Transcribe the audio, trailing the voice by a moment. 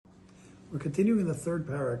We're continuing in the third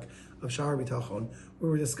parak of Shiur Bitachon,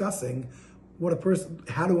 where we're discussing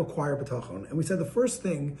how to acquire bitachon. And we said the first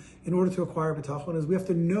thing in order to acquire bitachon is we have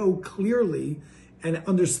to know clearly and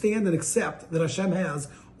understand and accept that Hashem has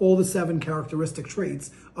all the 7 characteristic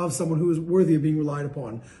traits of someone who is worthy of being relied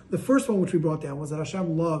upon. The first one which we brought down was that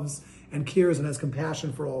Hashem loves and cares and has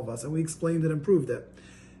compassion for all of us, and we explained it and proved it.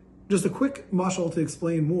 Just a quick mashal to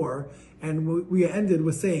explain more, and we ended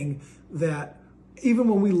with saying that even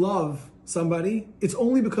when we love somebody, it's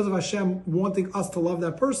only because of Hashem wanting us to love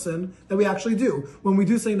that person that we actually do. When we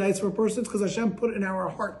do say nice for a person, it's because Hashem put it in our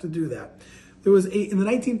heart to do that. In the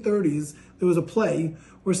 1930s, there was a play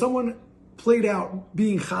where someone played out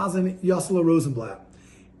being Chazan Yossela Rosenblatt.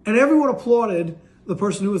 And everyone applauded the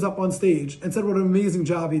person who was up on stage and said what an amazing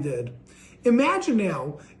job he did. Imagine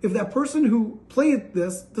now if that person who played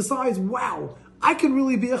this decides, wow, I could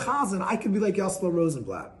really be a Chazan. I could be like Yossela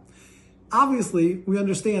Rosenblatt. Obviously, we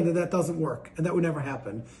understand that that doesn't work and that would never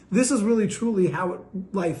happen. This is really truly how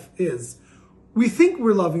life is. We think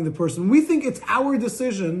we're loving the person. We think it's our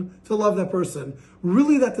decision to love that person.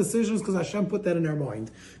 Really, that decision is because Hashem put that in our mind.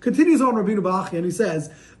 Continues on Rabbeinu Balachi, and he says,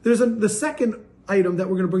 the second item that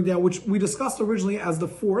we're going to bring down, which we discussed originally as the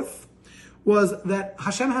fourth, was that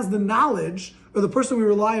Hashem has the knowledge, or the person we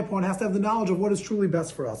rely upon has to have the knowledge of what is truly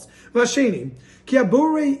best for us. Vasheni, ki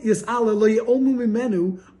abore yis'ala lo ye'olmu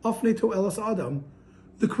mimenu afnei to'elas adam.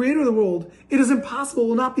 The creator of the world, it is impossible,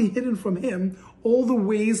 will not be hidden from him, all the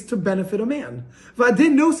ways to benefit a man.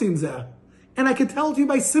 V'adin nosin zeh. And I can tell to you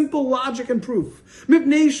by simple logic and proof.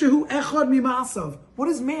 Mipnei shehu echad mimasav. What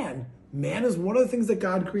is man? Man is one of the things that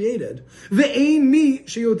God created. There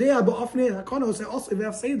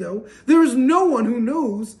is no one who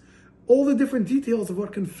knows all the different details of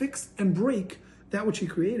what can fix and break that which he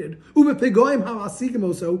created. Or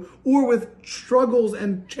with struggles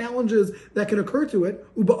and challenges that can occur to it.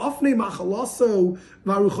 Or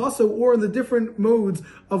in the different modes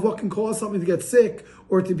of what can cause something to get sick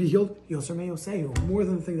or to be healed. More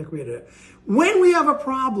than the thing that created it. When we have a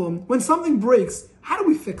problem, when something breaks, how do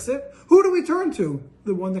we fix it? Who do we turn to?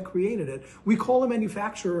 The one that created it. We call a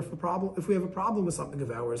manufacturer if we have a problem with something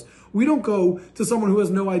of ours. We don't go to someone who has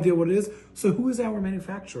no idea what it is. So who is our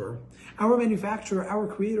manufacturer? Our manufacturer, our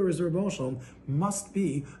creator, is the Rebbeinu Shalom, must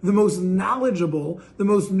be the most knowledgeable, the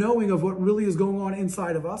most knowing of what really is going on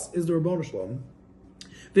inside of us is the Rebbeinu Shalom.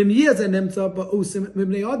 If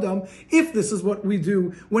this is what we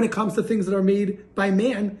do when it comes to things that are made by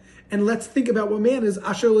man, and let's think about what man is,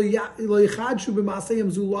 that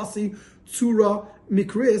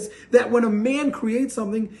when a man creates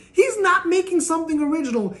something, he's not making something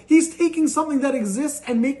original. He's taking something that exists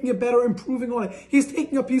and making it better, improving on it. He's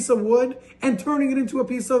taking a piece of wood and turning it into a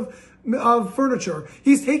piece of furniture.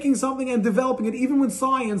 He's taking something and developing it. Even with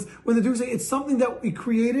science, when they're doing something, it's something that we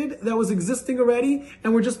created that was existing already,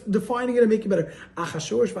 and we're just defining it and making it better.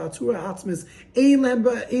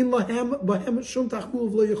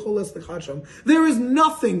 There is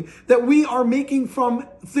nothing that we are making from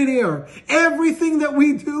thin air. Everything that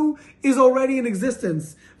we do is already in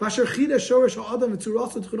existence. What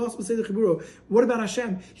about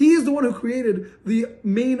Hashem? He is the one who created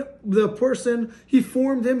the person. He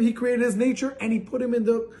formed him, he created his nature, and he put him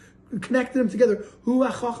connected them together.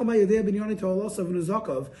 That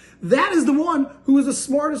is the one who is the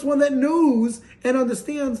smartest one that knows and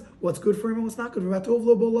understands what's good for him and what's not good for him.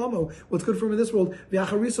 What's good for him in this world,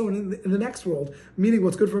 and in the next world, meaning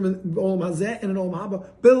what's good for him in Olam Hazeh and in Olam Haba.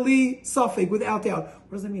 Beli Safek, without doubt.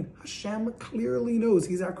 What does that mean? Hashem clearly knows.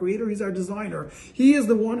 He's our creator, he's our designer. He is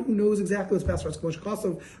the one who knows exactly what's best for us.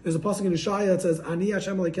 There's a pasuk in Ishaya that says, Ani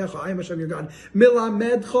Hashem Elokecha, I am Hashem your God.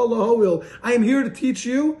 Milamedcha lahoil. I am here to teach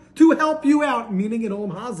you, to help you out, meaning in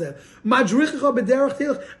Olam Hazeh. Madrichecha b'derech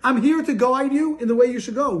tilch. I'm here to guide you in the way you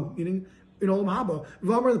should go, meaning in Olam Haba.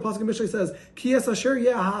 V'amar, the pasuk in Mishlei says, Ki es asher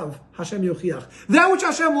ye'ahav Hashem yochiach. That which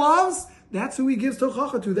Hashem loves, that's who he gives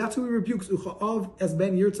tochacha to. That's who he rebukes. Uchav es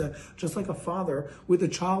ben yirtzeh. Just like a father with a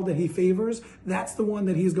child that he favors, that's the one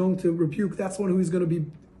that he's going to rebuke. That's the one who he's going to be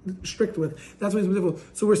strict with. That's what he's difficult.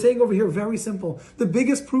 So we're saying over here, very simple. The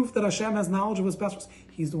biggest proof that Hashem has knowledge of what's best for us,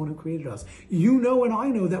 he's the one who created us. You know and I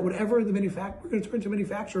know that whatever we're going to turn to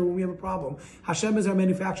manufacturer when we have a problem. Hashem is our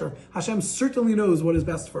manufacturer. Hashem certainly knows what is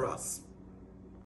best for us.